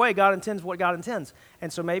 but either way, God intends what God intends.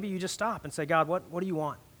 And so maybe you just stop and say, God, what do you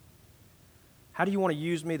want? How do you want to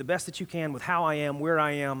use me the best that you can with how I am, where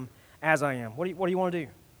I am, as I am? What do you want to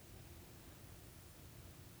do?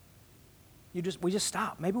 We just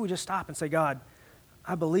stop. Maybe we just stop and say, God,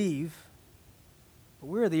 I believe, but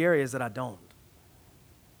where are the areas that I don't?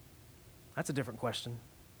 That's a different question.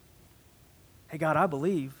 Hey, God, I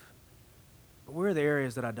believe, but where are the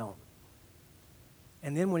areas that I don't?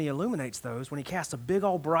 And then when he illuminates those, when he casts a big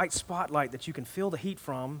old bright spotlight that you can feel the heat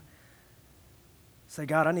from, say,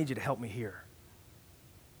 God, I need you to help me here.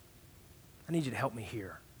 I need you to help me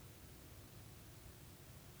here.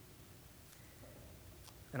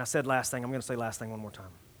 And I said last thing, I'm going to say last thing one more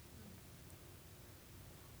time.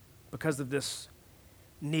 Because of this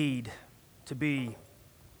need to be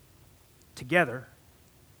together,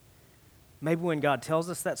 maybe when God tells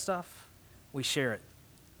us that stuff, we share it.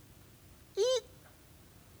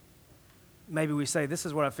 Maybe we say, this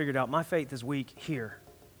is what I figured out. My faith is weak here.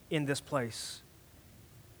 in this place,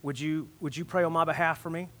 would you pray on my behalf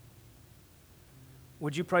for me?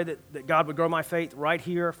 Would you pray that God would grow my faith right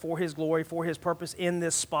here for his glory, for his purpose in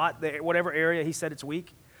this spot, whatever area he said it's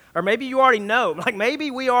weak? Or maybe you already know, like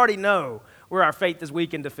maybe we already know where our faith is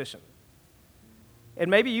weak and deficient.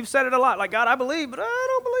 And maybe you've said it a lot, like, God, I believe, but I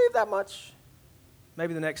don't believe that much.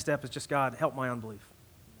 Maybe the next step is just, God, help my unbelief.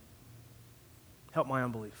 Help my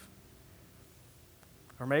unbelief.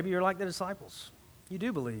 Or maybe you're like the disciples. You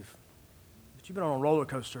do believe, but you've been on a roller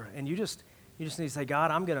coaster, and you just need to say,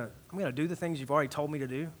 God, I'm gonna do the things you've already told me to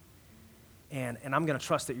do, and I'm gonna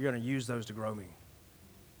trust that you're gonna use those to grow me.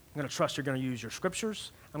 I'm going to trust you're going to use your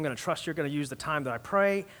scriptures. I'm going to trust you're going to use the time that I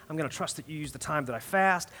pray. I'm going to trust that you use the time that I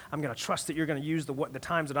fast. I'm going to trust that you're going to use the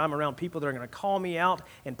times that I'm around people that are going to call me out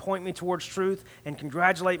and point me towards truth and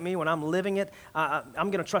congratulate me when I'm living it.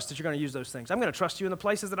 I'm going to trust that you're going to use those things. I'm going to trust you in the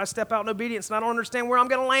places that I step out in obedience and I don't understand where I'm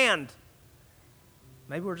going to land.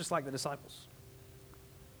 Maybe we're just like the disciples.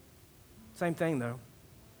 Same thing, though.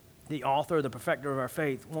 The author, the perfecter of our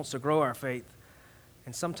faith, wants to grow our faith,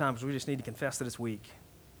 and sometimes we just need to confess that it's weak.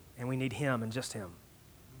 And we need him and just him.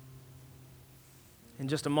 In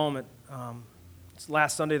just a moment, it's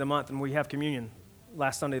last Sunday of the month, and we have communion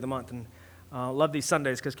last Sunday of the month. And love these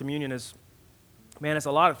Sundays because communion is, man, it's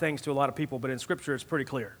a lot of things to a lot of people, but in Scripture it's pretty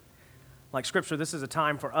clear. Like Scripture, this is a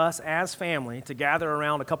time for us as family to gather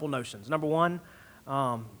around a couple notions. Number one,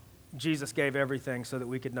 Jesus gave everything so that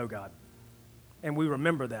we could know God. And we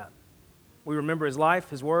remember that. We remember his life,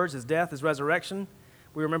 his words, his death, his resurrection.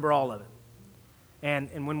 We remember all of it.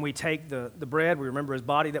 And when we take the bread, we remember his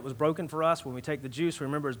body that was broken for us. When we take the juice, we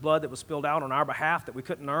remember his blood that was spilled out on our behalf that we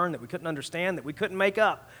couldn't earn, that we couldn't understand, that we couldn't make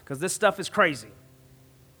up, because this stuff is crazy.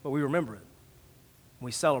 But we remember it.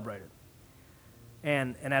 We celebrate it.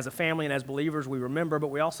 And as a family and as believers, we remember, but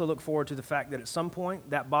we also look forward to the fact that at some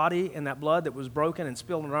point, that body and that blood that was broken and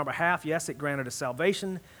spilled on our behalf, yes, it granted us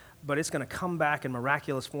salvation, but it's going to come back in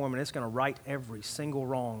miraculous form, and it's going to right every single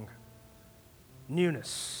wrong.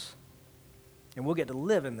 Newness. And we'll get to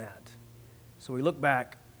live in that. So we look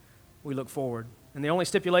back, we look forward. And the only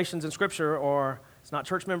stipulations in Scripture are, it's not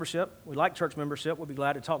church membership. We like church membership. We'll be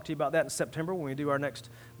glad to talk to you about that in September when we do our next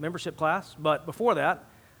membership class. But before that,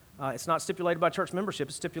 it's not stipulated by church membership.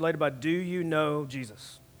 It's stipulated by, do you know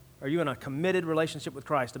Jesus? Are you in a committed relationship with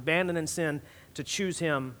Christ, abandoning sin to choose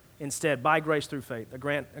him instead by grace through faith, a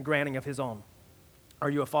granting of his own? Are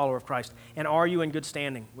you a follower of Christ? And are you in good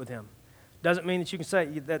standing with him? Doesn't mean that you can say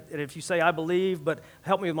that if you say, I believe, but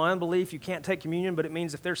help me with my unbelief, you can't take communion, but it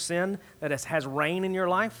means if there's sin that has reign in your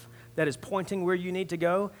life, that is pointing where you need to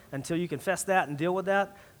go, until you confess that and deal with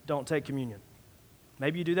that, don't take communion.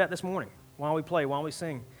 Maybe you do that this morning while we play, while we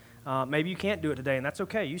sing. Maybe you can't do it today, and that's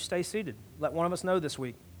okay. You stay seated. Let one of us know this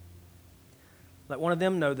week. Let one of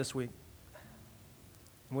them know this week.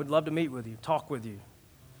 And we'd love to meet with you, talk with you,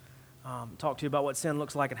 talk to you about what sin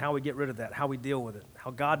looks like and how we get rid of that, how we deal with it, how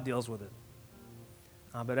God deals with it.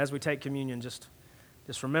 But as we take communion, just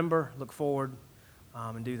remember, look forward,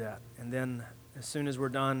 and do that. And then as soon as we're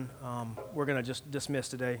done, we're going to just dismiss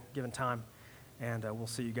today, given time, and we'll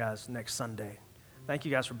see you guys next Sunday. Thank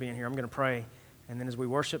you guys for being here. I'm going to pray, and then as we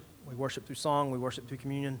worship through song, we worship through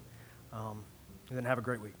communion, and then have a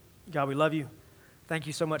great week. God, we love you. Thank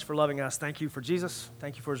you so much for loving us. Thank you for Jesus.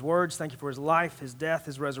 Thank you for his words. Thank you for his life, his death,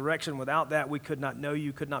 his resurrection. Without that, we could not know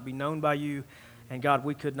you, could not be known by you, and God,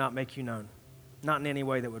 we could not make you known. Not in any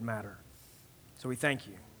way that would matter. So we thank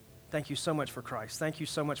you. Thank you so much for Christ. Thank you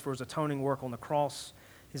so much for his atoning work on the cross,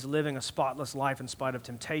 his living a spotless life in spite of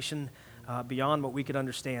temptation beyond what we could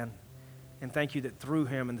understand. And thank you that through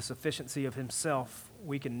him and the sufficiency of himself,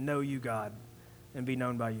 we can know you, God, and be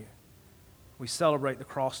known by you. We celebrate the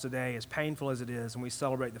cross today, as painful as it is, and we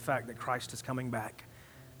celebrate the fact that Christ is coming back.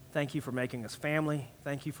 Thank you for making us family.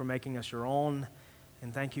 Thank you for making us your own.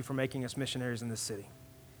 And thank you for making us missionaries in this city.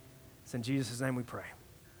 It's in Jesus' name we pray.